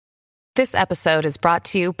This episode is brought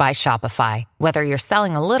to you by Shopify. Whether you're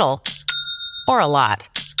selling a little or a lot,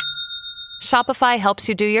 Shopify helps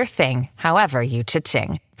you do your thing, however you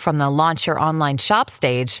cha-ching. From the launch your online shop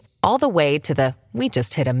stage, all the way to the we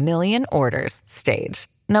just hit 1 million orders stage.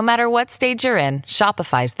 No matter what stage you're in,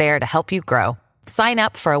 Shopify's there to help you grow. Sign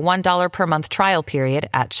up for a $1 per month trial period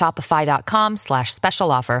at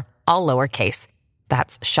shopify.com/special offer, all lowercase.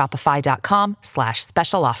 That's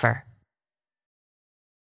shopify.com/special offer.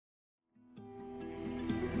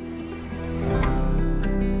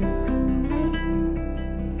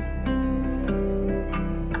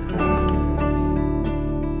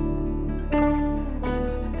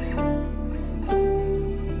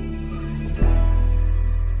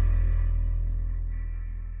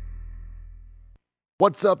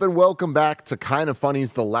 What's up and welcome back to Kinda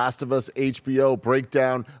Funny's The Last of Us HBO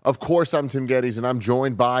breakdown. Of course, I'm Tim Geddes, and I'm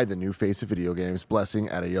joined by the new face of video games, Blessing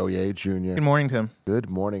Adeoye Jr. Good morning, Tim. Good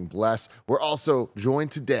morning, Bless. We're also joined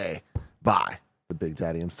today by the Big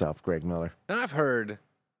Daddy himself, Greg Miller. Now, I've heard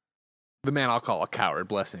the man I'll call a coward,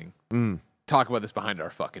 Blessing, talk about this behind our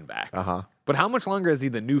fucking backs. But how much longer is he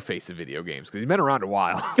the new face of video games? Because he's been around a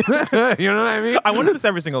while. You know what I mean? I wonder this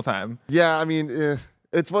every single time. Yeah, I mean...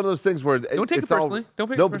 It's one of those things where don't take it personally. Don't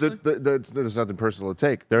take it personally. There's nothing personal to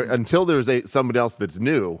take. Until there's somebody else that's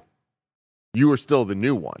new, you are still the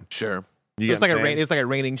new one. Sure. It's like a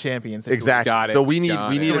reigning champion. Exactly. Got it. So we need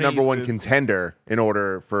a number one to... contender in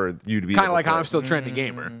order for you to be kind of like how I'm still trending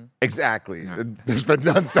gamer. Exactly. Yeah. There's been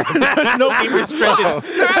none since. No gamers trending.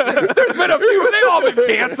 There's been a few. They've all been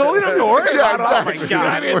canceled. You don't have to worry about it. Exactly. Oh my god!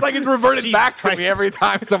 I mean, it's like it's reverted Jesus back Christ. to me every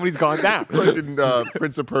time somebody's gone down. It's like in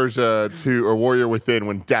Prince of Persia 2 or Warrior Within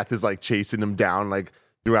when death is like chasing them down like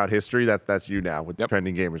throughout history. That's you now with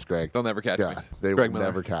trending gamers, Greg. They'll never catch me. They Greg will Miller.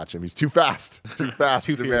 never catch him. He's too fast. Too fast.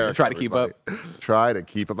 Too furious. Try to keep up. Try to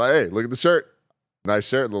keep up. Hey, look at the shirt. Nice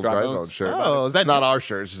shirt. Little Dry dry bones. bone shirt. Oh, is that It's not our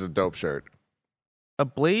shirt. It's just a dope shirt. a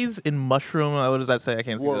blaze in mushroom? What does that say? I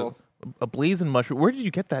can't see World. it. A blaze in mushroom. Where did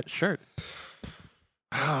you get that shirt?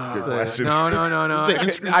 Good question. No. Is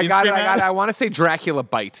it I got it. Instagram? I want to say Dracula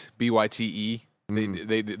Bite. BYTE.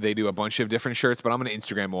 They do a bunch of different shirts, but I'm going to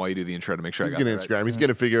Instagram while you do the intro to make sure He's I got going it to right. Instagram. He's going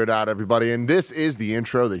to figure it out, everybody. And this is the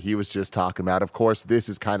intro that he was just talking about. Of course, this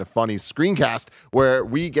is Kinda Funny screencast where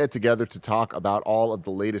we get together to talk about all of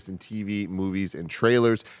the latest in TV, movies, and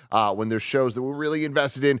trailers. When there's shows that we're really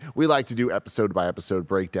invested in, we like to do episode by episode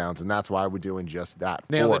breakdowns, and that's why we're doing just that.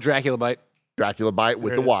 Nailed for it. Dracula Bite. Dracula Bite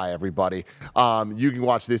with the Y, everybody. You can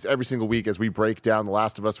watch this every single week as we break down The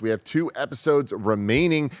Last of Us. We have 2 episodes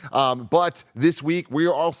remaining, but this week we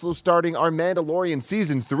are also starting our Mandalorian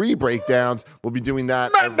Season 3 breakdowns. We'll be doing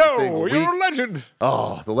that every single week. You're a legend.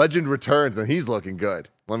 Oh, the legend returns, and he's looking good.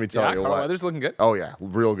 Let me tell you Carl what. Weathers looking good. Oh, yeah,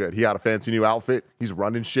 real good. He got a fancy new outfit. He's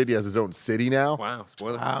running shit. He has his own city now. Wow.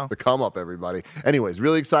 Spoiler. Wow. The come up, everybody. Anyways,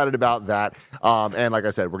 really excited about that. And like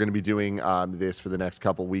I said, we're going to be doing this for the next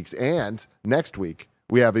couple weeks. And next week,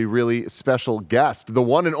 we have a really special guest. The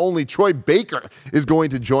one and only Troy Baker is going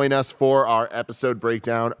to join us for our episode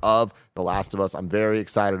breakdown of The Last of Us. I'm very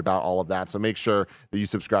excited about all of that. So make sure that you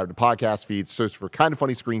subscribe to podcast feeds, search for Kinda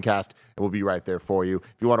Funny Screencast, and we'll be right there for you.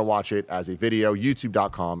 If you want to watch it as a video,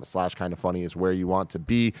 youtube.com/kindafunny is where you want to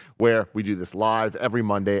be, where we do this live every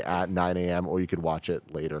Monday at 9 a.m., or you could watch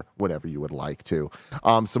it later, whenever you would like to.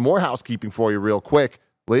 Some more housekeeping for you real quick.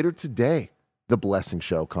 Later today, The Blessing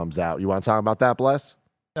Show comes out. You want to talk about that, Bless?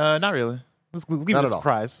 Not really. Let's leave Not it a at all.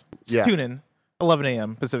 surprise. Just Yeah. tune in. 11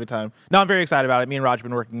 a.m. Pacific time. No, I'm very excited about it. Me and Raj have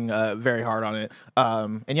been working very hard on it.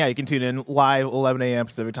 And yeah, you can tune in live 11 a.m.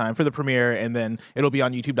 Pacific time for the premiere, and then it'll be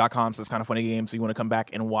on youtube.com, so it's Kinda Funny Games, so you want to come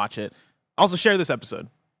back and watch it. Also, share this episode.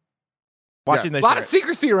 Watching Yes. A lot this of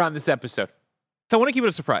secrecy around this episode. So I want to keep it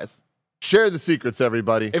a surprise. Share the secrets,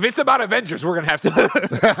 everybody. If it's about Avengers, we're going to have some.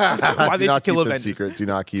 Why Do they not kill keep them Avengers. secret. Do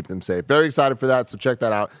not keep them safe. Very excited for that. So check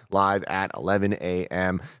that out live at 11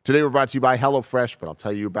 a.m. Today we're brought to you by HelloFresh, but I'll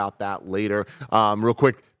tell you about that later. Real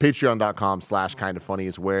quick, patreon.com/kindafunny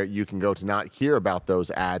is where you can go to not hear about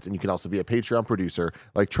those ads. And you can also be a Patreon producer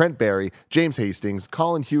like Trent Barry, James Hastings,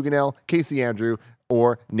 Colin Huguenel, Casey Andrew,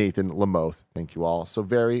 or Nathan Lamoth. Thank you all so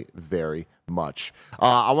very, very much.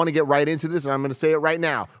 I want to get right into this, and I'm going to say it right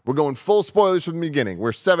now. We're going full spoilers from the beginning.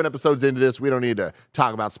 We're 7 episodes into this. We don't need to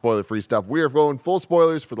talk about spoiler-free stuff. We are going full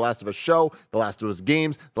spoilers for The Last of Us show, The Last of Us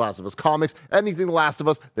games, The Last of Us comics, anything The Last of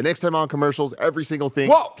Us. The next time on commercials, every single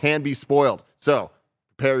thing can be spoiled. So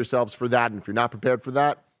prepare yourselves for that, and if you're not prepared for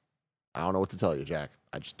that, I don't know what to tell you, Jack.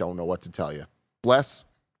 I just don't know what to tell you. Bless,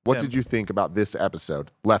 what did you think about this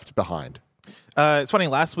episode, Left Behind? It's funny.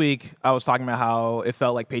 Last week, I was talking about how it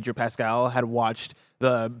felt like Pedro Pascal had watched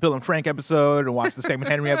the Bill and Frank episode and watched the Sam and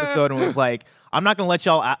Henry episode and was like, I'm not going to let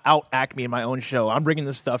y'all out-act me in my own show. I'm bringing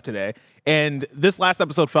this stuff today. And this last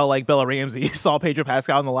episode felt like Bella Ramsey saw Pedro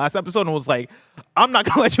Pascal in the last episode and was like, I'm not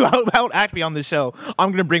going to let you out-act me on this show.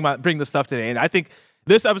 I'm going to bring this stuff today. And I think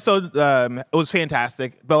this episode was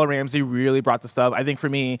fantastic. Bella Ramsey really brought the stuff. I think for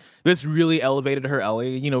me, this really elevated her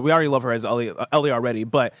Ellie. You know, we already love her as Ellie already,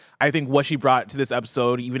 but I think what she brought to this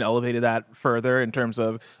episode even elevated that further in terms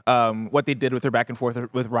of what they did with her back and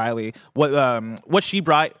forth with Riley. What she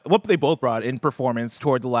brought, what they both brought in performance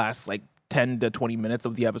toward the last like 10 to 20 minutes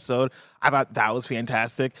of the episode. I thought that was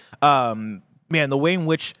fantastic. Man, the way in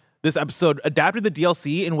which this episode adapted the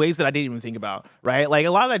DLC in ways that I didn't even think about, right? Like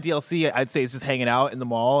a lot of that DLC, I'd say, is just hanging out in the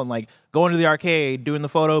mall and like going to the arcade, doing the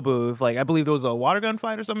photo booth. Like I believe there was a water gun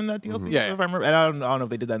fight or something in that DLC. Yeah, if I remember. And I don't know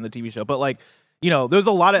if they did that in the TV show, but like, you know, there's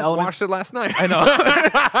a lot of elements. Watched it last night. I know.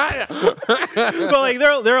 But like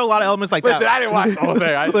there are a lot of elements like Listen, that. I didn't watch the whole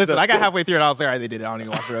thing. I got halfway through and I was like, all right, they did it. I don't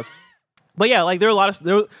even watch the rest. But yeah, like there's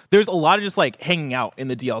a lot of just like hanging out in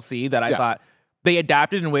the DLC that I thought they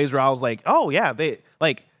adapted in ways where I was like, oh yeah, they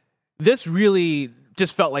like. This really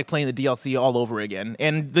just felt like playing the DLC all over again.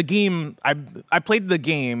 And the game, I played the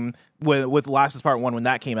game with Last of Us Part 1 when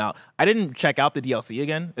that came out. I didn't check out the DLC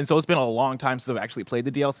again. And so it's been a long time since I've actually played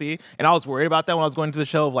the DLC. And I was worried about that when I was going to the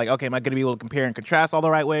show of like, okay, am I going to be able to compare and contrast all the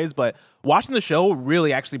right ways? But watching the show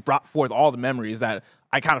really actually brought forth all the memories that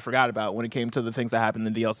I kind of forgot about when it came to the things that happened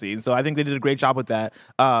in the DLC. And so I think they did a great job with that.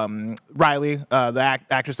 Riley, the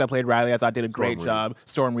actress that played Riley, I thought did a great job.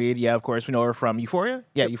 Storm Reed, yeah, of course. We know her from Euphoria.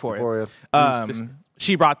 Yeah, Euphoria.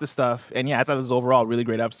 She brought the stuff. And yeah, I thought it was overall a really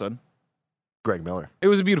great episode. Greg Miller. It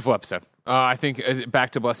was a beautiful episode. I think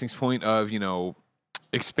back to Blessing's point of, you know,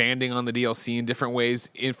 expanding on the DLC in different ways.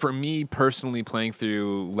 For me personally, playing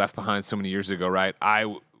through Left Behind so many years ago, right,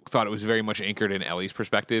 I thought it was very much anchored in Ellie's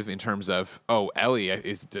perspective in terms of, Ellie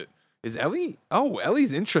is Ellie? Oh,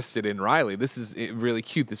 Ellie's interested in Riley. This is really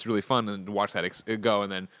cute. This is really fun. And to watch that go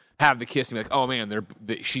and then have the kiss and be like, oh man,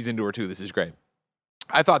 she's into her too. This is great.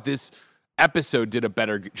 I thought this episode did a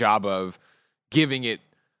better job of giving it,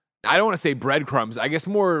 I don't want to say breadcrumbs, I guess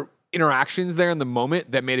more interactions there in the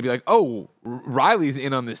moment that made it be like, oh, Riley's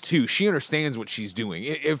in on this too. She understands what she's doing.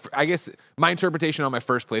 If I guess my interpretation on my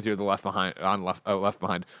first playthrough of the Left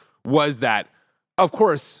Behind was that, of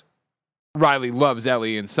course, Riley loves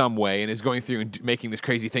Ellie in some way and is going through and making this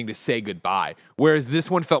crazy thing to say goodbye. Whereas this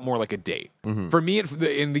one felt more like a date. Mm-hmm. For me,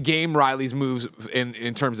 in the game, Riley's moves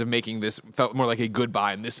in terms of making this felt more like a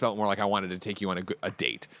goodbye, and this felt more like I wanted to take you on a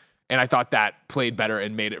date. And I thought that played better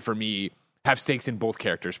and made it, for me, have stakes in both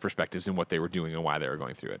characters' perspectives and what they were doing and why they were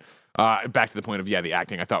going through it. Back to the point of, the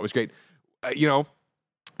acting I thought was great. This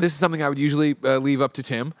is something I would usually leave up to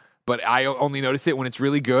Tim, but I only notice it when it's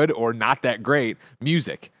really good or not that great.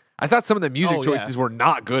 Music. I thought some of the music choices were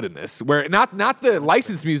not good in this. Where not the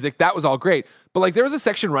licensed music, that was all great. But like there was a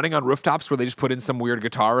section running on rooftops where they just put in some weird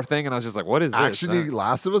guitar thing, and I was just like, "What is this?" Actually,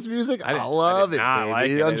 Last of Us music, I love it. Baby.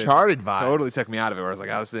 Like it. Uncharted vibes totally took me out of it. Where I was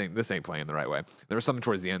like, "Oh, this ain't playing the right way." There was something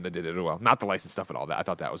towards the end that did it well. Not the licensed stuff at all. That I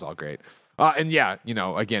thought that was all great. And yeah,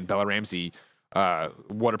 again, Bella Ramsey.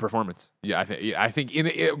 What a performance! Yeah, I think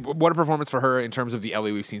what a performance for her in terms of the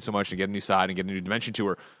Ellie we've seen so much, to get a new side and get a new dimension to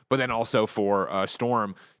her. But then also for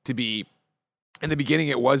Storm to be. In the beginning,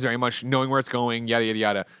 it was very much knowing where it's going, yada, yada,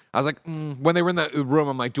 yada. I was like, when they were in the room,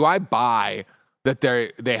 I'm like, do I buy that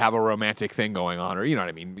they have a romantic thing going on? Or, you know what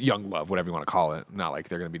I mean? Young love, whatever you want to call it. Not like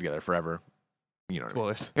they're going to be together forever. You know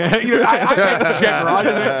what I mean? I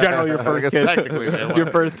meant general, your first kiss. Your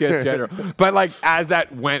first kiss, general. But like, as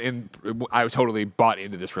that went, and I totally bought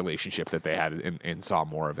into this relationship that they had and saw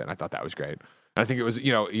more of it. And I thought that was great. And I think it was,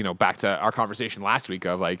 back to our conversation last week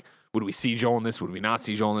of like, would we see Joel in this? Would we not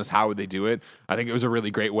see Joel in this? How would they do it? I think it was a really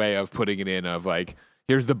great way of putting it in of like,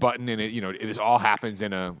 here's the button and this all happens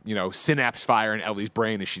in a, synapse fire in Ellie's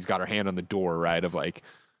brain as she's got her hand on the door, right? Of like,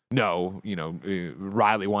 no,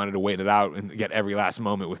 Riley wanted to wait it out and get every last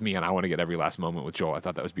moment with me, and I want to get every last moment with Joel. I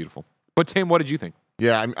thought that was beautiful. But Tim, what did you think?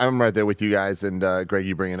 Yeah, I'm right there with you guys, and Greg,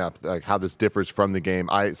 you bringing up like how this differs from the game.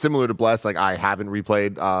 Similar to Bless, like I haven't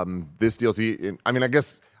replayed this DLC. I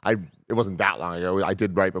guess it wasn't that long ago. I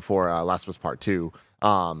did right before Last of Us Part 2.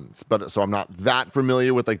 But so I'm not that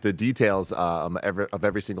familiar with like the details of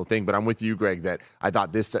every single thing. But I'm with you, Greg, that I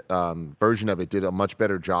thought this version of it did a much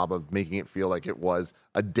better job of making it feel like it was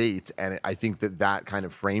a date, and I think that kind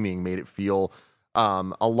of framing made it feel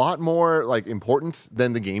a lot more like important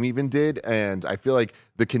than the game even did. And I feel like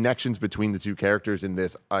the connections between the two characters in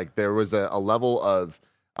this, like there was a level of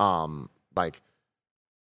like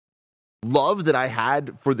love that I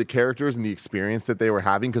had for the characters and the experience that they were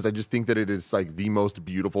having, because I just think that it is like the most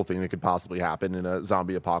beautiful thing that could possibly happen in a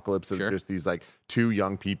zombie apocalypse. And just these like two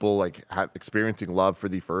young people like experiencing love for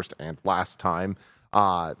the first and last time,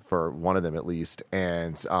 for one of them at least.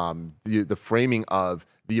 And the framing of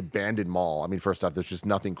the abandoned mall. I mean, first off, there's just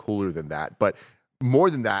nothing cooler than that. But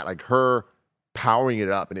more than that, like her powering it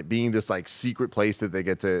up and it being this like secret place that they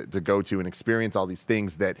get to go to and experience all these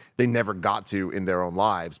things that they never got to in their own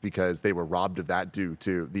lives because they were robbed of that due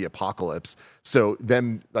to the apocalypse. So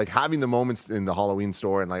them like having the moments in the Halloween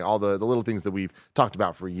store and like all the little things that we've talked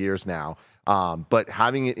about for years now, but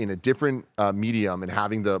having it in a different medium and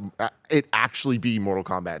having it actually be Mortal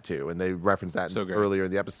Kombat 2, and they referenced that earlier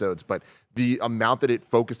in the episodes, but the amount that it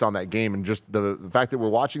focused on that game and just the fact that we're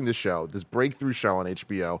watching this show, this breakthrough show on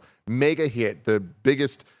HBO, mega hit, the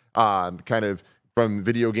biggest kind of from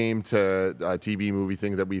video game to TV movie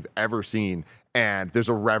thing that we've ever seen. And there's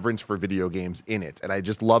a reverence for video games in it. And I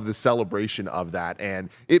just love the celebration of that. And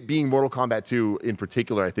it being Mortal Kombat 2 in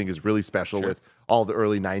particular, I think is really special with all the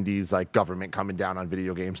early 90s, like government coming down on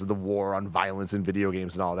video games and the war on violence in video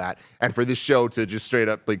games and all that. And for this show to just straight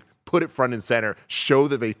up like put it front and center, show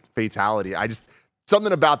the fatality.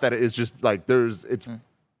 Something about that is just like, there's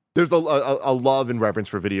a love and reverence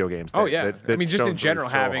for video games. That I mean, just in general,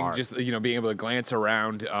 having just, being able to glance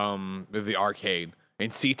around the arcade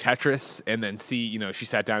and see Tetris, and then see, she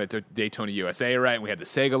sat down at Daytona USA, right? And we had the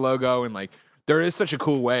Sega logo, and like, there is such a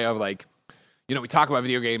cool way of like, we talk about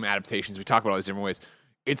video game adaptations, we talk about all these different ways.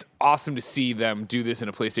 It's awesome to see them do this in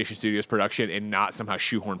a PlayStation Studios production and not somehow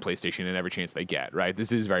shoehorn PlayStation in every chance they get, right?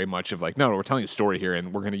 This is very much of like, no, we're telling a story here,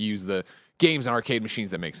 and we're going to use the games and arcade machines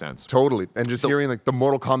that make sense. Totally. And just hearing like the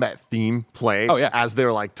Mortal Kombat theme play as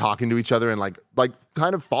they're like talking to each other and like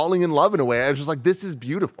kind of falling in love in a way. I was just like, this is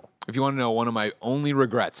beautiful. If you want to know, one of my only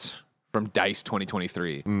regrets from DICE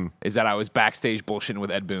 2023 is that I was backstage bullshitting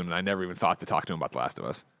with Ed Boon, and I never even thought to talk to him about The Last of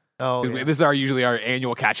Us. Oh, yeah. This is usually our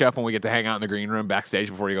annual catch-up when we get to hang out in the green room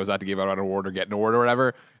backstage before he goes out to give out an award or get an award or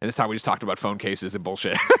whatever. And this time we just talked about phone cases and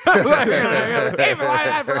bullshit. I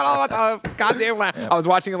forgot all about the goddamn I was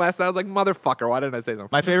watching it last night. I was like, motherfucker, why didn't I say something?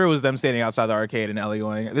 My favorite was them standing outside the arcade and Ellie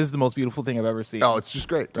going, "This is the most beautiful thing I've ever seen." Oh, it's just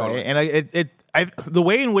great. Right? And the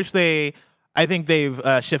way in which I think they've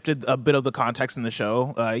shifted a bit of the context in the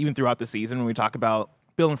show, even throughout the season, when we talk about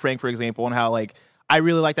Bill and Frank, for example, and how like, I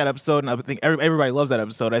really like that episode, and I think everybody loves that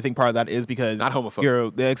episode. I think part of that is because not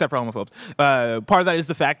homophobic, except for homophobes. Part of that is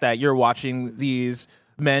the fact that you're watching these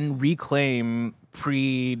men reclaim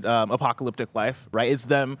pre-apocalyptic life, right? It's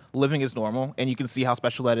them living as normal, and you can see how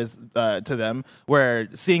special that is to them. Where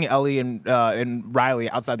seeing Ellie and Riley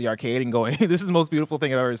outside the arcade and going, "This is the most beautiful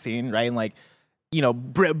thing I've ever seen," right? And like,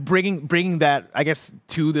 bringing that, I guess,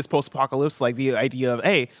 to this post-apocalypse, like the idea of,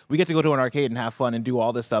 hey, we get to go to an arcade and have fun and do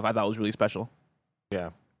all this stuff, I thought was really special.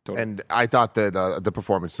 Yeah. Totally. And I thought that the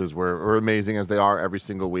performances were amazing, as they are every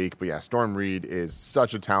single week. But yeah, Storm Reed is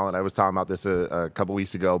such a talent. I was talking about this a couple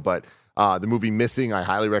weeks ago, but the movie Missing, I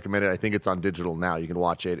highly recommend it. I think it's on digital now. You can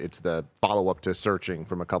watch it. It's the follow-up to Searching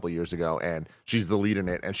from a couple years ago, and she's the lead in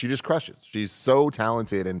it, and she just crushes. She's so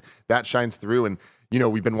talented, and that shines through. And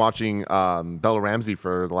we've been watching Bella Ramsey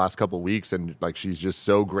for the last couple of weeks, and like, she's just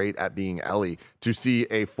so great at being Ellie. To see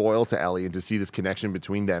a foil to Ellie and to see this connection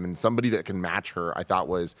between them and somebody that can match her, I thought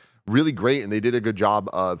was really great. And they did a good job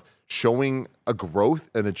of showing a growth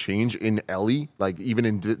and a change in Ellie, like even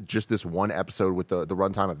in just this one episode with the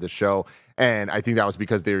runtime of this show. And I think that was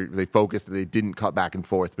because they focused and they didn't cut back and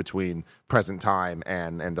forth between present time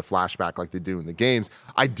and the flashback like they do in the games.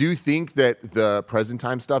 I do think that the present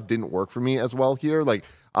time stuff didn't work for me as well here. Like,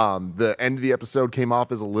 the end of the episode came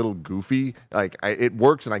off as a little goofy. Like, it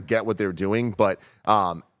works and I get what they're doing, but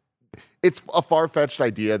it's a far-fetched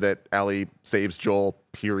idea that Ellie saves Joel,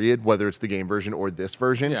 period, whether it's the game version or this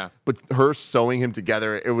version. Yeah. But her sewing him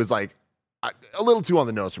together, it was like a little too on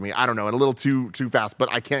the nose for me. I don't know, and a little too fast,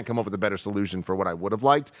 but I can't come up with a better solution for what I would have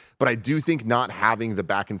liked. But I do think not having the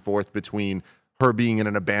back and forth between her being in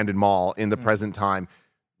an abandoned mall in the present time,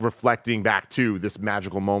 reflecting back to this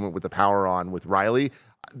magical moment with the power on with Riley,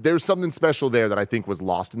 there's something special there that I think was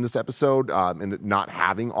lost in this episode, and not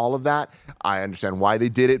having all of that. I understand why they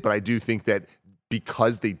did it, but I do think that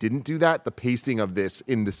because they didn't do that, the pacing of this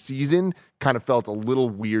in the season kind of felt a little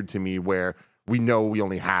weird to me, where we know we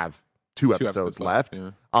only have two episodes left.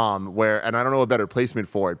 Yeah. And I don't know a better placement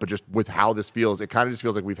for it, but just with how this feels, it kind of just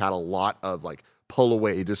feels like we've had a lot of like pull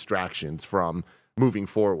away distractions from moving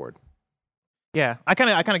forward. Yeah, I kind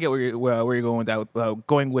of get where you're going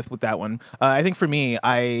with that one. I think for me,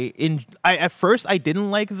 I at first I didn't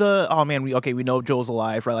like the we know Joel's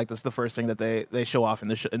alive, right? Like that's the first thing that they show off in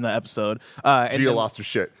the episode. Gia lost her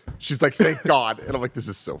shit. She's like, thank God, and I'm like, this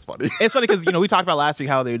is so funny. It's funny because we talked about last week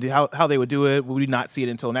how they would do it. We did not see it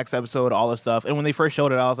until next episode, all this stuff. And when they first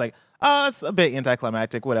showed it, I was like, oh, it's a bit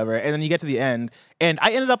anticlimactic, whatever. And then you get to the end, and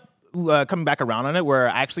I ended up coming back around on it, where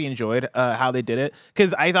I actually enjoyed how they did it,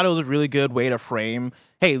 because I thought it was a really good way to frame,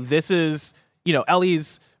 hey, this is,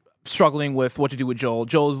 Ellie's struggling with what to do with Joel.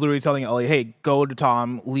 Joel's literally telling Ellie, hey, go to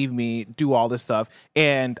Tom, leave me, do all this stuff.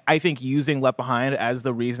 And I think using Left Behind as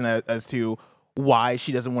the reason as to why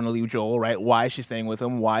she doesn't want to leave Joel, right? Why she's staying with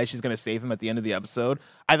him, why she's going to save him at the end of the episode,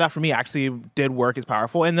 I thought for me actually did work as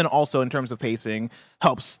powerful. And then also in terms of pacing,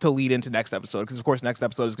 helps to lead into next episode. Because of course, next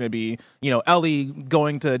episode is going to be, Ellie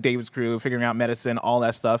going to David's crew, figuring out medicine, all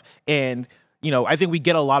that stuff. And, I think we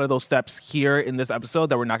get a lot of those steps here in this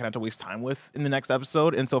episode that we're not going to have to waste time with in the next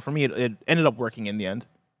episode. And so for me, it ended up working in the end.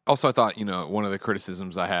 Also, I thought, one of the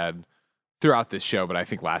criticisms I had throughout this show, but I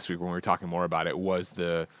think last week when we were talking more about it, was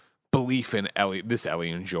the belief in Ellie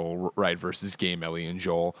and Joel, right, versus game Ellie and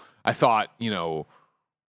Joel. I thought,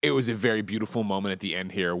 it was a very beautiful moment at the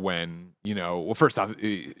end here when, first off,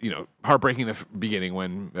 heartbreaking the beginning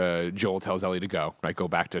when Joel tells Ellie to go, right, go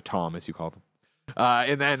back to Tom, as you call him.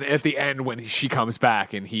 And then at the end when she comes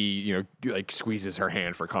back and he, squeezes her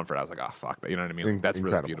hand for comfort, I was like, oh, fuck. You know what I mean? That's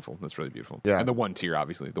Incredible. Really beautiful. That's really beautiful. Yeah. And the one tear,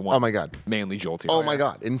 obviously. The one. Oh, my God. Manly Joel tear. Oh, my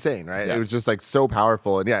God. Insane, right? Yeah. It was just so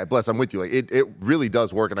powerful. And yeah, bless, I'm with you. Like it really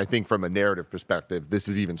does work. And I think from a narrative perspective, this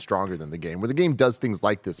is even stronger than the game, where the game does things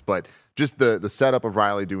like this. But just the setup of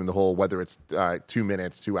Riley doing the whole, whether it's 2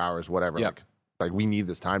 minutes, 2 hours, whatever. Yep. Like we need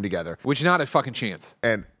this time together. Which not a fucking chance.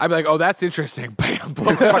 And I'd be like, oh, that's interesting. Bam, blow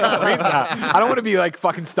my fucking brains out. I don't want to be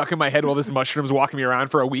fucking stuck in my head while this mushroom's walking me around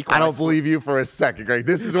for a week. I don't believe you for a second, Greg.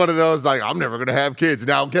 This is one of those I'm never gonna have kids.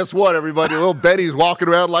 Now, guess what, everybody? Little Betty's walking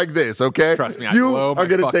around like this, okay? Trust me, you are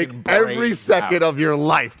gonna take every brains second out. of your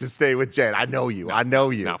life to stay with Jen. I know you. I know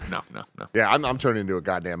you. No. Yeah, I'm turning into a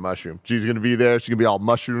goddamn mushroom. She's gonna be there. She's gonna be all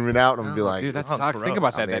mushrooming out. I'm gonna be like, dude, that oh, sucks. gross. Think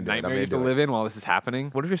about that. I'm That into it. nightmare I'm you have to into it. live in while this is happening.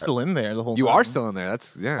 What if you're still in there the whole You time? are still in there.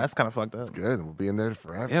 That's kind of fucked up. good. We'll be in there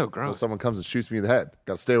forever. Ew, Until gross. someone comes and shoots me in the head.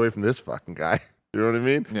 Got to stay away from this fucking guy. You know what I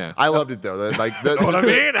mean? Yeah. I loved it though. Know what I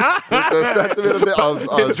mean? The sentiment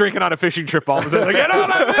of Tim's drinking on a fishing trip all of a sudden. Like, you know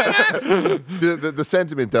what I mean? the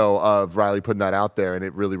sentiment though of Riley putting that out there and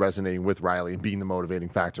it really resonating with Riley and being the motivating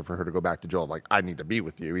factor for her to go back to Joel. Like, I need to be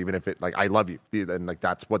with you, even if it I love you, and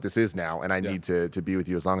that's what this is now, and I need to be with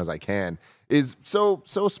you as long as I can. Is so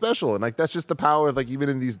special, and that's just the power of even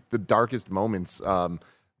in the darkest moments.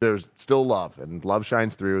 There's still love, and love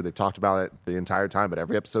shines through. They've talked about it the entire time, but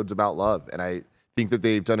every episode's about love, and I think that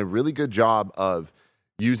they've done a really good job of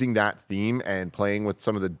using that theme and playing with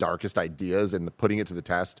some of the darkest ideas and putting it to the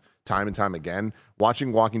test time and time again.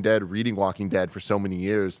 Watching Walking Dead, reading Walking Dead for so many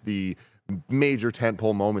years, the major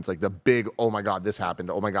tentpole moments, like the big, oh my God, this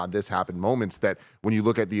happened, oh my God, this happened moments that when you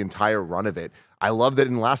look at the entire run of it, I love that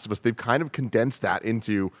in Last of Us, they've kind of condensed that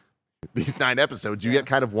into these 9 episodes. You get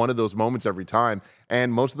kind of one of those moments every time.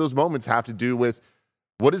 And most of those moments have to do with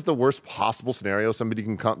what is the worst possible scenario somebody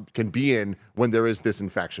can be in when there is this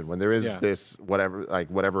infection, when there is this whatever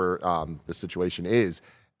the situation is.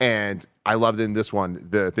 And I loved in this one,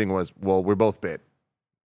 the thing was, well, we're both bit.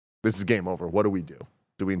 This is game over. What do we do?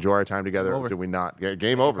 Do we enjoy our time together or do we not? Yeah,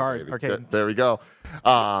 game over, baby. There we go.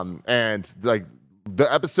 And the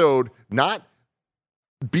episode not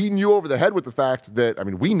beating you over the head with the fact that, I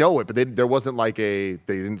mean, we know it, but there wasn't they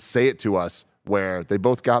didn't say it to us where they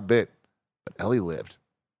both got bit, but Ellie lived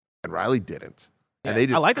and Riley didn't. Yeah. And they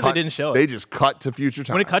just I like that they didn't show it. They just cut to future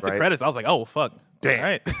time. When it cut to credits, I was like, oh, fuck. Damn. All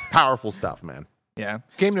right. Powerful stuff, man. Yeah.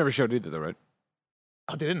 Game never showed either, though, right?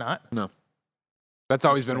 Oh, did it not? No. That's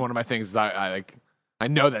always been one of my things. Is I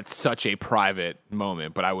know that's such a private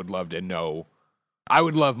moment, but I would love to know. I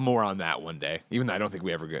would love more on that one day, even though I don't think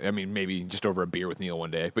we ever get. I mean, maybe just over a beer with Neil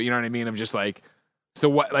one day. But you know what I mean? I'm just so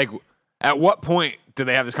what? At what point do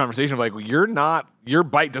they have this conversation of your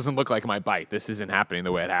bite doesn't look like my bite. This isn't happening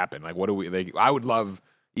the way it happened. What do we? I would love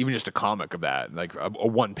even just a comic of that, a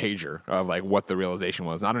one pager of what the realization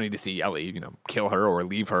was. I don't need to see Ellie, kill her or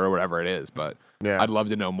leave her or whatever it is, but I'd love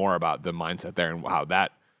to know more about the mindset there and how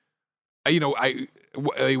that.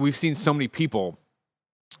 We've seen so many people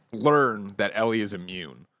learn that Ellie is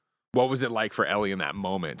immune. What was it like for Ellie in that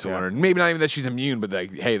moment to learn? Maybe not even that she's immune, but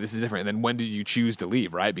hey, this is different. And then when did you choose to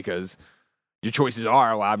leave, right? Because your choices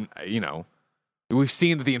are, we've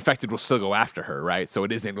seen that the infected will still go after her, right? So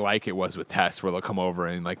it isn't like it was with Tess where they'll come over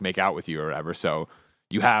and make out with you or whatever. So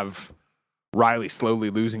you have Riley slowly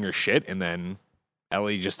losing her shit and then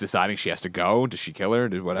Ellie just deciding she has to go. Does she kill her?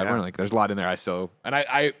 Did whatever? Yeah. Like, there's a lot in there.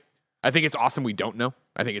 I think it's awesome we don't know.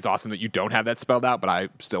 I think it's awesome that you don't have that spelled out, but I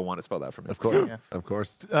still want it spelled out for me. Of course. Of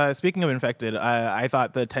course. Speaking of infected, I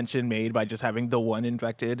thought the tension made by just having the one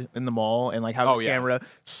infected in the mall and like how the camera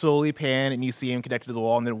slowly pan and you see him connected to the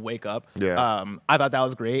wall and then wake up. Yeah. I thought that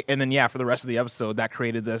was great. And then for the rest of the episode, that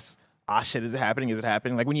created this. Shit, is it happening? Is it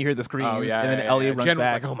happening? Like when you hear the screams and then Ellie runs Jen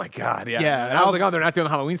back. was like, oh my God. Yeah. Yeah. And I was like, oh, they're not doing the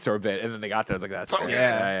Halloween store bit. And then they got there. I was like, that's great.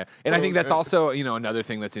 Yeah. And I think that's also, another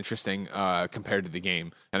thing that's interesting compared to the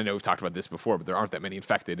game. And I know we've talked about this before, but there aren't that many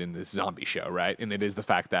infected in this zombie show, right? And it is the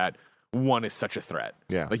fact that one is such a threat.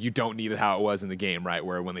 Yeah. Like you don't need it how it was in the game, right?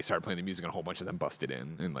 Where when they started playing the music and a whole bunch of them busted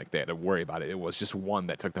in and like they had to worry about it. It was just one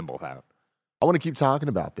that took them both out. I want to keep talking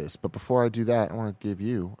about this, but before I do that, I want to give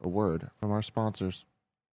you a word from our sponsors.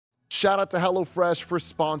 Shout out to HelloFresh for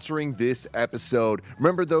sponsoring this episode.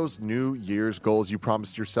 Remember those New Year's goals you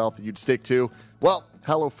promised yourself that you'd stick to? Well,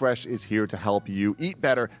 HelloFresh is here to help you eat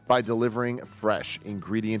better by delivering fresh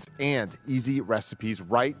ingredients and easy recipes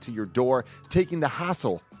right to your door, taking the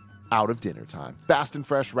hassle out of dinner time. Fast and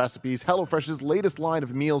fresh recipes, HelloFresh's latest line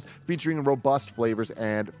of meals featuring robust flavors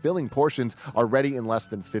and filling portions are ready in less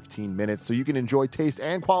than 15 minutes, so you can enjoy taste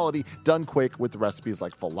and quality done quick with recipes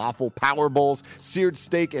like falafel power bowls, seared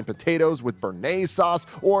steak and potatoes with béarnaise sauce,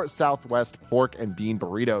 or Southwest pork and bean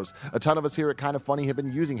burritos. A ton of us here at Kind of Funny have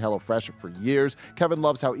been using HelloFresh for years. Kevin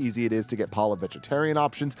loves how easy it is to get Paula vegetarian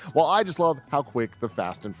options, while I just love how quick the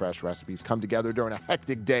fast and fresh recipes come together during a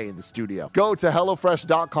hectic day in the studio. Go to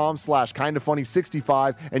HelloFresh.com/KindofFunny65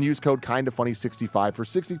 and use code KindofFunny65 for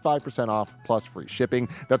 65% off plus free shipping.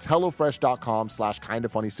 That's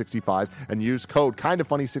HelloFresh.com/KindofFunny65 and use code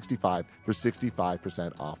KindofFunny65 for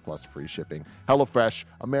 65% off plus free shipping. HelloFresh,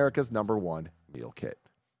 America's #1 meal kit.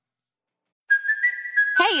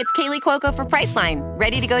 Hey, it's Kaylee Cuoco for Priceline.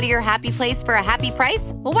 Ready to go to your happy place for a happy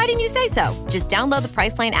price? Well, why didn't you say so? Just download the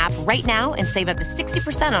Priceline app right now and save up to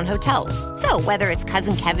 60% on hotels. So whether it's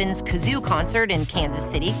Cousin Kevin's Kazoo Concert in Kansas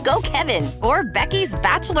City, go Kevin, or Becky's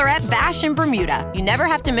Bachelorette Bash in Bermuda, you never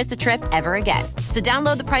have to miss a trip ever again. So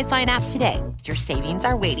download the Priceline app today. Your savings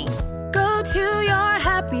are waiting. Go to your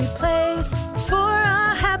happy place for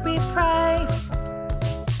a happy price.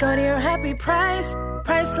 Go to your happy price,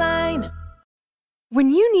 Priceline. When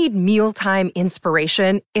you need mealtime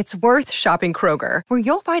inspiration, it's worth shopping Kroger, where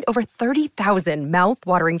you'll find over 30,000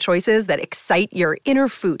 mouth-watering choices that excite your inner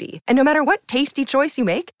foodie. And no matter what tasty choice you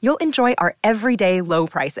make, you'll enjoy our everyday low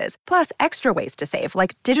prices, plus extra ways to save,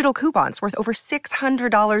 like digital coupons worth over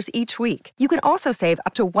 $600 each week. You can also save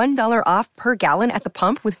up to $1 off per gallon at the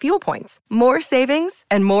pump with fuel points. More savings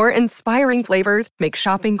and more inspiring flavors make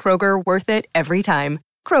shopping Kroger worth it every time.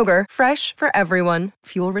 Kroger, fresh for everyone.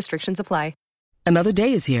 Fuel restrictions apply. Another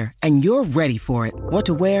day is here, and you're ready for it. What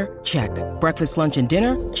to wear? Check. Breakfast, lunch, and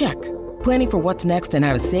dinner? Check. Planning for what's next and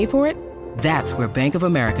how to save for it? That's where Bank of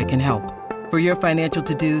America can help. For your financial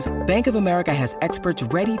to-dos, Bank of America has experts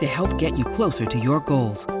ready to help get you closer to your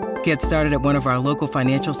goals. Get started at one of our local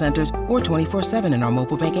financial centers or 24/7 in our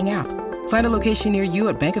mobile banking app. Find a location near you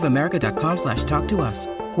at bankofamerica.com/talktous.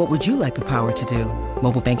 What would you like the power to do?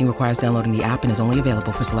 Mobile banking requires downloading the app and is only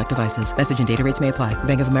available for select devices. Message and data rates may apply.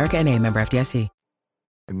 Bank of America NA, member FDIC.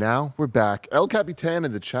 And now we're back. El Capitan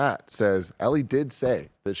in the chat says, Ellie did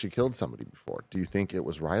say that she killed somebody before. Do you think it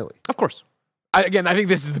was Riley? Of course. I think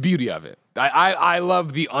this is the beauty of it. I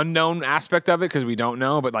love the unknown aspect of it because we don't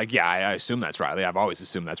know. But, I assume that's Riley. I've always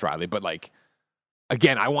assumed that's Riley. But,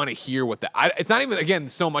 again, I want to hear what it's not even, again,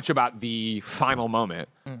 so much about the final moment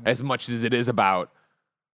as much as it is about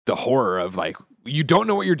the horror of, you don't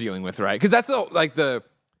know what you're dealing with, right? Because that's,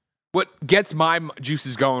 what gets my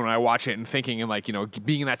juices going when I watch it and thinking and,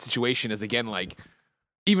 being in that situation is, again,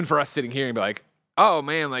 even for us sitting here and be like, oh,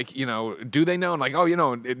 man, do they know?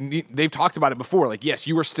 And they've talked about it before. Yes,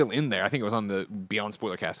 you were still in there. I think it was on the Beyond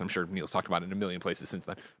Spoilercast. I'm sure Neil's talked about it in a million places since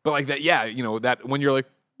then. But that when you're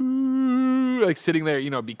sitting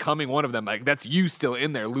there, becoming one of them, that's you still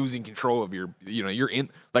in there, losing control of your, you're in,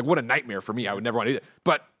 what a nightmare for me. I would never want to do that.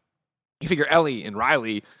 But you figure Ellie and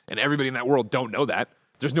Riley and everybody in that world don't know that.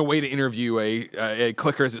 There's no way to interview a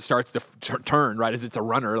clicker as it starts to turn, right? As it's a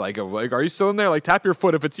runner, are you still in there? Tap your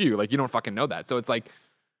foot if it's you. You don't fucking know that. So it's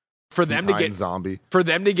for them to get zombie, for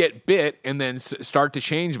them to get bit and then start to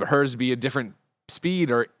change, but hers be a different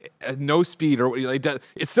speed or no speed or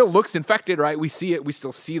it still looks infected, right? We see it. We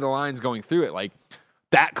still see the lines going through it.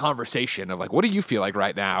 That conversation of what do you feel like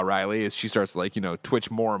right now, Riley? As she starts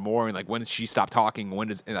twitch more and more, and when does she stop talking? When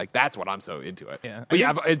does that's what I'm so into it.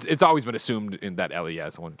 Yeah, but it's always been assumed in that Ellie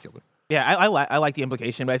is the one who killed her. Yeah, I like the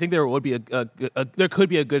implication, but I think there would be there could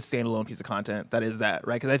be a good standalone piece of content that is that,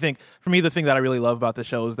 right? Because I think for me, the thing that I really love about the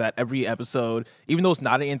show is that every episode, even though it's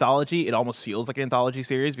not an anthology, it almost feels like an anthology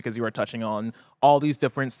series because you are touching on all these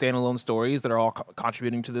different standalone stories that are all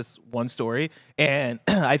contributing to this one story. And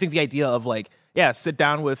I think the idea of like, yeah, sit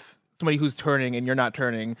down with somebody who's turning and you're not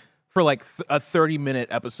turning for like a 30-minute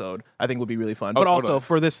episode, I think would be really fun. But also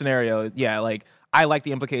for this scenario, yeah, like I like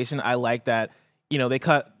the implication. I like that. They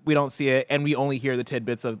cut, we don't see it, and we only hear the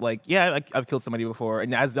tidbits of like, yeah, I've killed somebody before.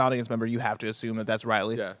 And as the audience member, you have to assume that that's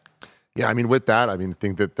Riley. Yeah. Yeah, I mean, with that, I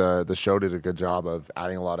think that the show did a good job of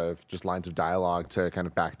adding a lot of just lines of dialogue to kind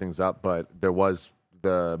of back things up. But there was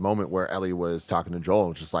the moment where Ellie was talking to Joel and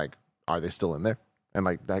was just like, are they still in there? And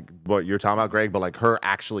like that, what you're talking about, Greg, but like her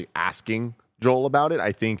actually asking Joel about it,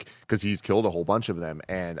 I think, because he's killed a whole bunch of them.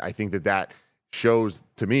 And I think that shows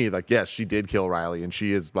to me like, yes, she did kill Riley, and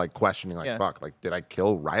she is like questioning like, fuck, like did I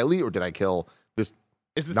kill Riley or did I kill this?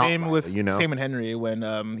 It's the same Riley, with Sam and Henry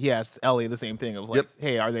when he asked Ellie the same thing of like,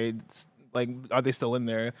 hey, are they still in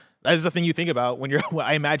there? That is the thing you think about when you're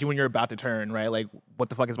I imagine when you're about to turn, right? Like what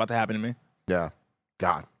the fuck is about to happen to me? Yeah.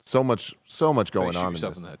 God, so much going on in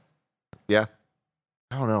this. In that. Yeah.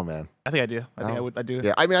 I don't know, man. I think I do. I do.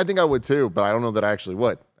 Yeah, I think I would too, but I don't know that I actually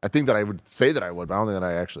would. I think that I would say that I would, but I don't think that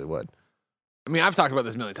I actually would. I mean, I've talked about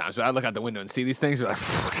this a million times, but I look out the window and see these things, and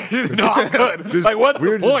like, no, I'm good. Like, what's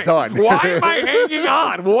the point? Why am I hanging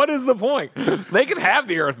on? What is the point? They can have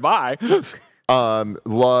the Earth. Bye.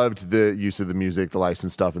 Loved the use of the music, the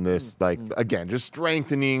licensed stuff in this. Like, again, just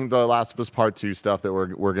strengthening the Last of Us Part 2 stuff that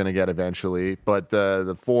we're going to get eventually. But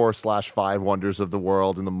the 4/5 wonders of the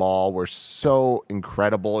world in the mall were so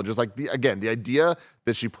incredible. And just like, the idea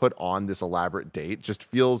that she put on this elaborate date just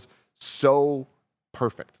feels so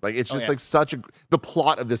perfect. Like, it's just like the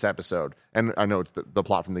plot of this episode, and I know it's the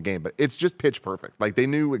plot from the game, but it's just pitch perfect. Like, they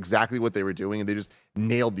knew exactly what they were doing, and they just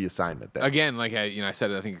nailed the assignment there. Again, like I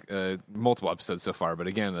said, I think multiple episodes so far, but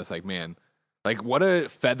again, that's like, man, like what a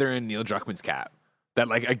feather in Neil Druckmann's cap. That,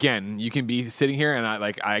 like, again, you can be sitting here and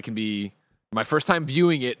I can be my first time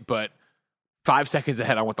viewing it, but 5 seconds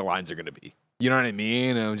ahead on what the lines are going to be. You know what I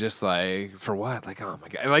mean? And I'm just like, for what? Like, oh my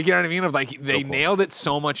God. Like, you know what I mean? Of like, they nailed it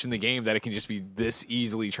so much in the game that it can just be this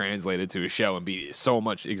easily translated to a show and be so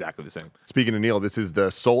much exactly the same. Speaking of Neil, this is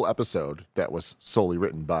the sole episode that was solely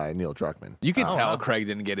written by Neil Druckmann. You can tell Craig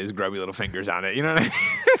didn't get his grubby little fingers on it. You know what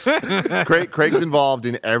I mean? Craig's involved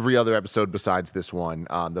in every other episode besides this one.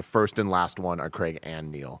 The first and last one are Craig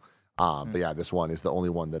and Neil. But yeah, this one is the only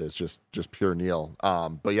one that is just pure Neil.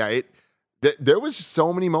 But yeah, there was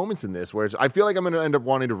so many moments in this where I feel like I'm going to end up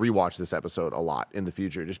wanting to rewatch this episode a lot in the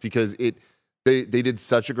future, just because they did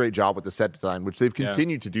such a great job with the set design, which they've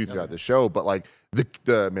continued to do throughout the show. But like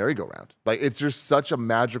the merry-go-round, like it's just such a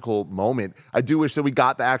magical moment. I do wish that we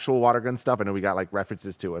got the actual water gun stuff. I know we got like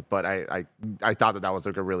references to it, but I thought that was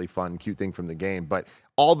like a really fun, cute thing from the game. But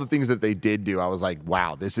all the things that they did do, I was like,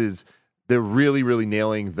 wow, they're really, really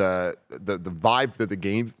nailing the vibe that the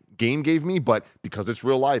game gave me, but because it's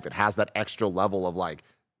real life, it has that extra level of like,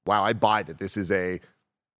 wow, I buy that this is a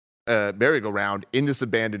merry-go-round in this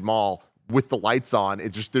abandoned mall with the lights on.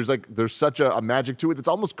 It's just there's such a magic to it. It's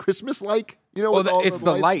almost Christmas-like, you know. Well, it's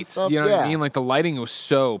the lights. You know what I mean? Like the lighting was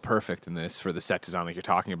so perfect in this for the set design, like you're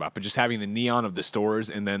talking about. But just having the neon of the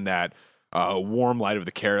stores and then that warm light of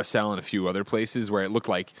the carousel and a few other places where it looked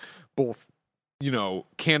like both, you know,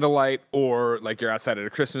 candlelight, or like you're outside at a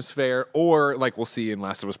Christmas fair, or like we'll see in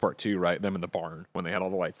Last of Us Part 2, right? Them in the barn when they had all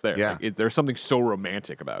the lights there. Yeah. Like there's something so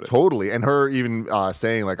romantic about it. Totally. And her even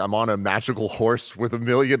saying like, I'm on a magical horse with a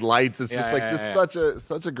million lights. It's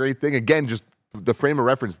such a great thing. Again, just the frame of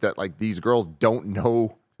reference that like these girls don't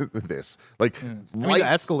know this. Like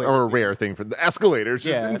lights are a rare thing for the escalators.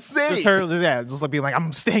 Just insane. Just her, just like being like,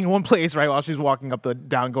 I'm staying in one place, right, while she's walking up the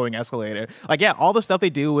down-going escalator. Like, yeah, all the stuff they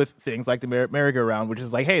do with things like the merry-go-round, which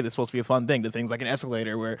is like, hey, this is supposed to be a fun thing, to things like an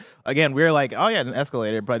escalator, where again we're like, oh yeah, an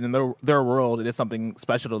escalator, but in their world, it is something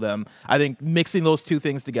special to them. I think mixing those two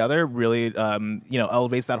things together really,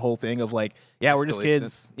 elevates that whole thing of like, yeah, we're just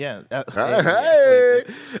kids. Yeah. Hey.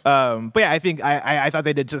 But yeah, I think I thought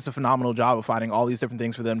they did just a phenomenal job of finding all these different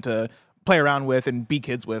things for them to play around with and be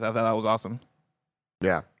kids with. I thought that was awesome.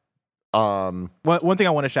 Yeah. One thing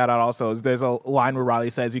I want to shout out also is there's a line where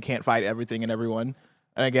Riley says you can't fight everything and everyone.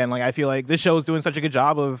 And again, like I feel like this show is doing such a good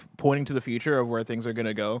job of pointing to the future of where things are going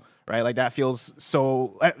to go, right? Like that feels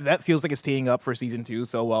like it's teeing up for season 2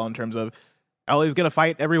 so well in terms of, Ellie's gonna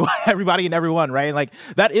fight everybody and everyone, right? Like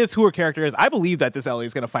that is who her character is. I believe that this Ellie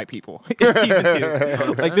is gonna fight people in season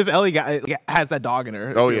 2. Like this Ellie guy has that dog in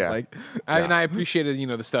her. Oh yeah. And I appreciated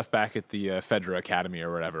the stuff back at the Fedra Academy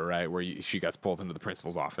or whatever, right, where she gets pulled into the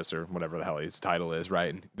principal's office or whatever the hell his title is,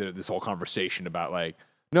 right? And this whole conversation about like,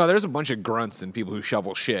 no, there's a bunch of grunts and people who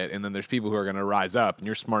shovel shit, and then there's people who are going to rise up, and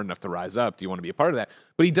you're smart enough to rise up. Do you want to be a part of that?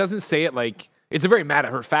 But he doesn't say it like it's a very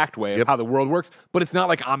matter-of-fact way of how the world works, but it's not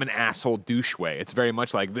like I'm an asshole douche way. It's very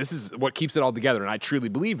much like this is what keeps it all together, and I truly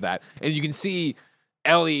believe that. And you can see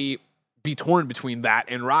Ellie be torn between that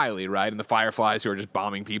and Riley, right? And the Fireflies who are just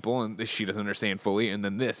bombing people, and she doesn't understand fully, and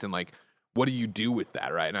then this, and like, what do you do with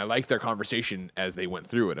that, right? And I like their conversation as they went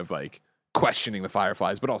through it of like, questioning the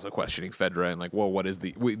Fireflies, but also questioning Fedra and like, well, what is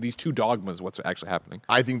these two dogmas? What's actually happening?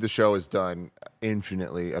 I think the show has done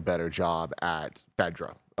infinitely a better job at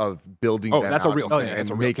Fedra of building them that's out a real thing.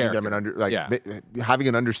 and making them having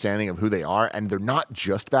an understanding of who they are. And they're not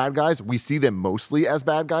just bad guys. We see them mostly as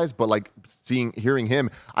bad guys, but like hearing him,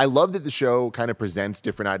 I love that the show kind of presents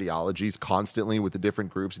different ideologies constantly with the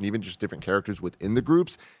different groups and even just different characters within the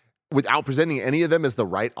groups, without presenting any of them as the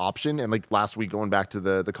right option. And like last week, going back to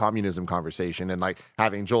the communism conversation and like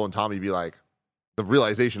having Joel and Tommy be like, the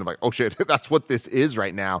realization of like, oh shit, that's what this is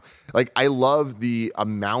right now. Like, I love the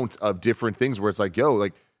amount of different things where it's like, yo,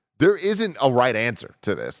 like there isn't a right answer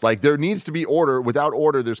to this. Like there needs to be order. Without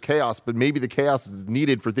order, there's chaos, but maybe the chaos is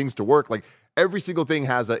needed for things to work. Like every single thing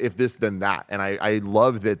has a if this then that, and I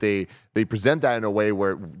love that they present that in a way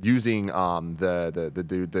where using the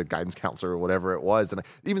dude, the guidance counselor or whatever it was, and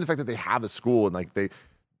even the fact that they have a school and like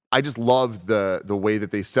I just love the way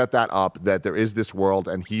that they set that up, that there is this world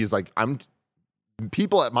and he's like,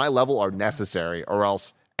 people at my level are necessary or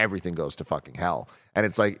else everything goes to fucking hell. And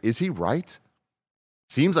it's like, is he right?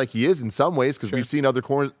 Seems like he is in some ways, because we've seen other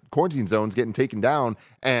quarantine zones getting taken down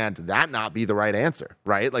and that not be the right answer,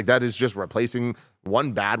 right? Like that is just replacing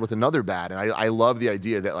one bad with another bad. And I love the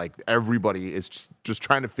idea that like everybody is just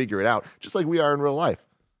trying to figure it out, just like we are in real life.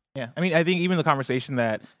 Yeah. I mean, I think even the conversation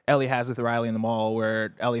that Ellie has with Riley in the mall,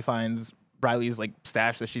 where Ellie finds Riley's like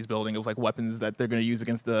stash that she's building of like weapons that they're going to use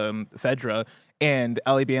against the Fedra, and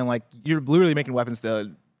Ellie being like, you're literally making weapons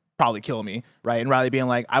to probably kill me, right? And Riley being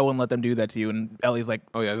like, I wouldn't let them do that to you. And Ellie's like,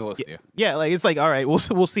 oh yeah, they'll listen to you. Yeah, like it's like, all right, we'll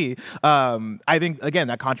see. I think again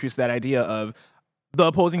that contributes to that idea of the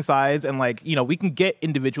opposing sides, and like, you know, we can get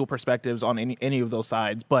individual perspectives on any of those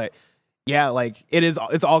sides, but yeah, like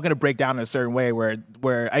it's all going to break down in a certain way where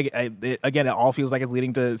again, it all feels like it's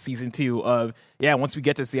leading to season 2 of, yeah, once we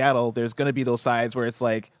get to Seattle, there's going to be those sides where it's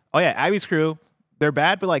like, oh yeah, Abby's crew, they're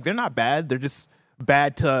bad, but like they're not bad, they're just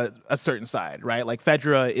bad to a certain side, right? Like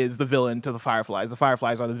Fedra is the villain to the Fireflies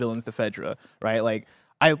are the villains to Fedra, right? Like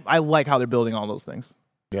I like how they're building all those things.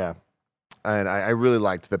 Yeah. And I really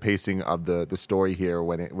liked the pacing of the story here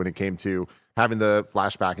when it came to having the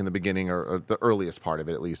flashback in the beginning, or the earliest part of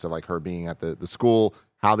it, at least, of like her being at the school,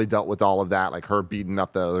 how they dealt with all of that, like her beating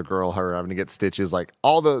up the other girl, her having to get stitches, like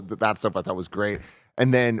all that stuff I thought was great.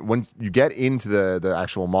 And then when you get into the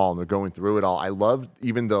actual mall and they're going through it all, I love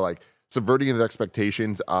even the like subverting of the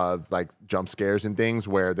expectations of like jump scares and things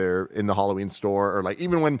where they're in the Halloween store, or like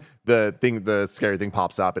even when the scary thing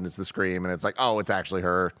pops up and it's the scream and it's like, oh, it's actually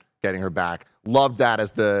her getting her back. Love that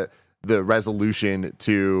as the resolution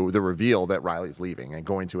to the reveal that Riley's leaving and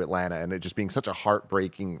going to Atlanta, and it just being such a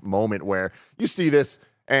heartbreaking moment where you see this,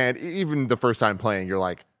 and even the first time playing, you're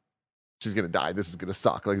like, she's going to die. This is going to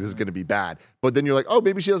suck. Like, this is going to be bad. But then you're like, oh,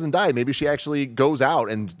 maybe she doesn't die. Maybe she actually goes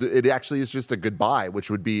out and it actually is just a goodbye,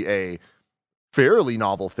 which would be a fairly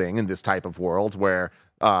novel thing in this type of world where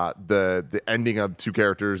the ending of two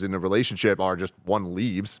characters in a relationship are just one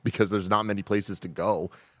leaves because there's not many places to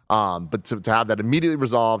go. But to have that immediately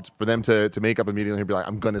resolved, for them to make up immediately and be like,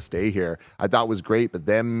 I'm going to stay here, I thought was great. But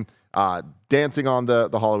them dancing on the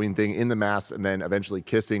Halloween thing in the mask and then eventually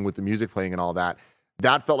kissing with the music playing and all that,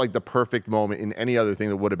 that felt like the perfect moment in any other thing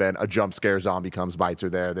that would have been a jump scare, zombie comes, bites her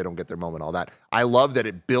there, they don't get their moment, all that. I love that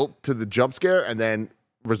it built to the jump scare and then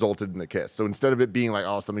resulted in the kiss. So instead of it being like,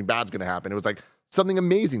 oh, something bad's going to happen, it was like something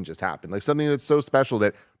amazing just happened, like something that's so special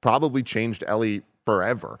that probably changed Ellie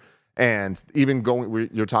forever. And even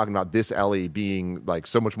you're talking about this Ellie being like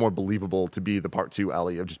so much more believable to be the part 2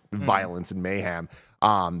 Ellie of just violence and mayhem.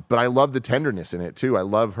 But I love the tenderness in it too. I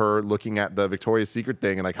love her looking at the Victoria's Secret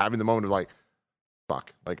thing and like having the moment of like,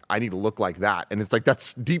 fuck, like I need to look like that. And it's like,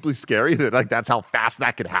 that's deeply scary that like that's how fast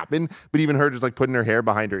that could happen. But even her just like putting her hair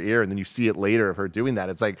behind her ear and then you see it later of her doing that.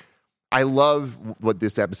 It's like, I love what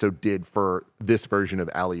this episode did for this version of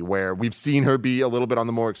Ellie, where we've seen her be a little bit on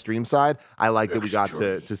the more extreme side. I like that we got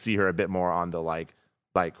to see her a bit more on the like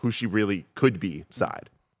who she really could be side.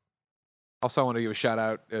 Also, I want to give a shout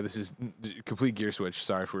out. This is complete gear switch.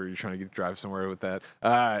 Sorry if we're trying to drive somewhere with that.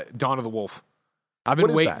 Dawn of the Wolf. I've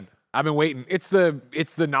been waiting. That? I've been waiting. It's the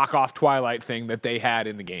knockoff Twilight thing that they had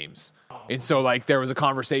in the games. And so like there was a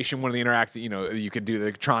conversation when they interact, you could do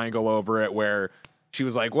the triangle over it where she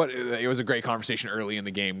was like, "What?" It was a great conversation early in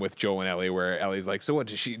the game with Joel and Ellie, where Ellie's like, "So what?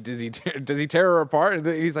 Does he tear her apart?" And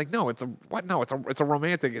he's like, "No, it's a what? No, it's a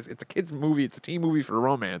romantic. It's a kids movie. It's a teen movie for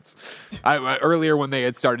romance." Earlier when they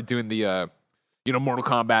had started doing the Mortal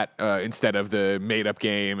Kombat instead of the made up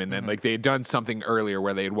game, and then like they had done something earlier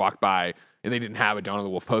where they had walked by and they didn't have a Dawn of the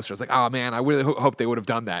Wolf poster. I was like, "Oh man, I really hope they would have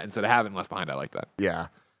done that instead of having Left Behind." I like that. Yeah.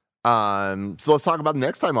 So let's talk about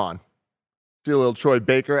next time on. See a little Troy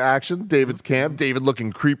Baker action. David's camp. David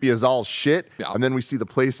looking creepy as all shit. Yeah. And then we see the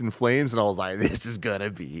place in flames, and I was like, this is going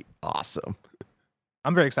to be awesome.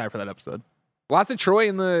 I'm very excited for that episode. Lots of Troy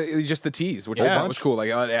in the tease, which I thought was bunch. cool.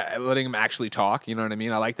 Like letting him actually talk. You know what I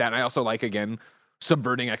mean? I like that. And I also like, again,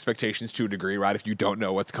 subverting expectations to a degree, right? If you don't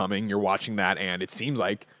know what's coming, you're watching that, and it seems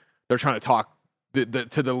like they're trying to talk to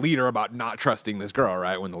the leader about not trusting this girl,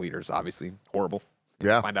 right? When the leader's obviously horrible.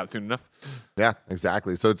 Yeah. Find out soon enough. Yeah,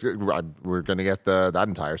 exactly. So we're going to get that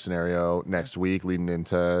entire scenario next week leading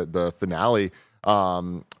into the finale.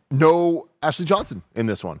 No Ashley Johnson in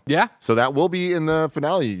this one. Yeah. So that will be in the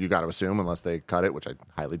finale, you got to assume, unless they cut it, which I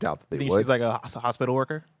highly doubt that they Think would. she's like a hospital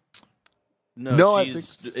worker? No, I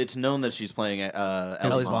it's known that she's playing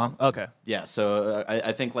Ellie's mom. Okay. Yeah, so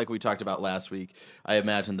I think like we talked about last week, I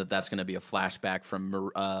imagine that's going to be a flashback from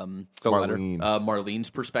Marlene. Marlene's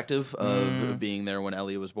perspective of being there when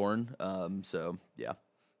Ellie was born. So yeah.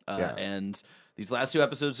 And these last two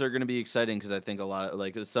episodes are going to be exciting because I think a lot,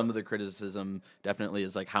 like some of the criticism definitely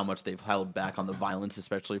is like how much they've held back on the violence,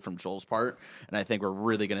 especially from Joel's part. And I think we're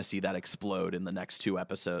really going to see that explode in the next two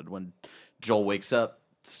episodes when Joel wakes up,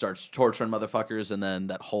 starts torturing motherfuckers, and then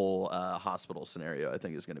that whole hospital scenario I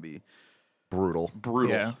think is going to be brutal.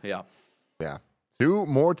 Yeah. 2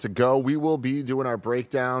 more to go. We will be doing our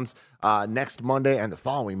breakdowns next Monday and the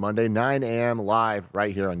following Monday, 9 a.m. live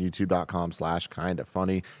right here on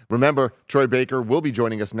youtube.com/kindafunny. Remember, Troy Baker will be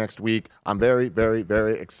joining us next week. I'm very, very,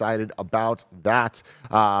 very excited about that.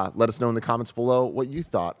 Let us know in the comments below what you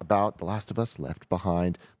thought about The Last of Us Left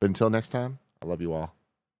Behind. But until next time, I love you all.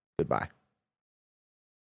 Goodbye.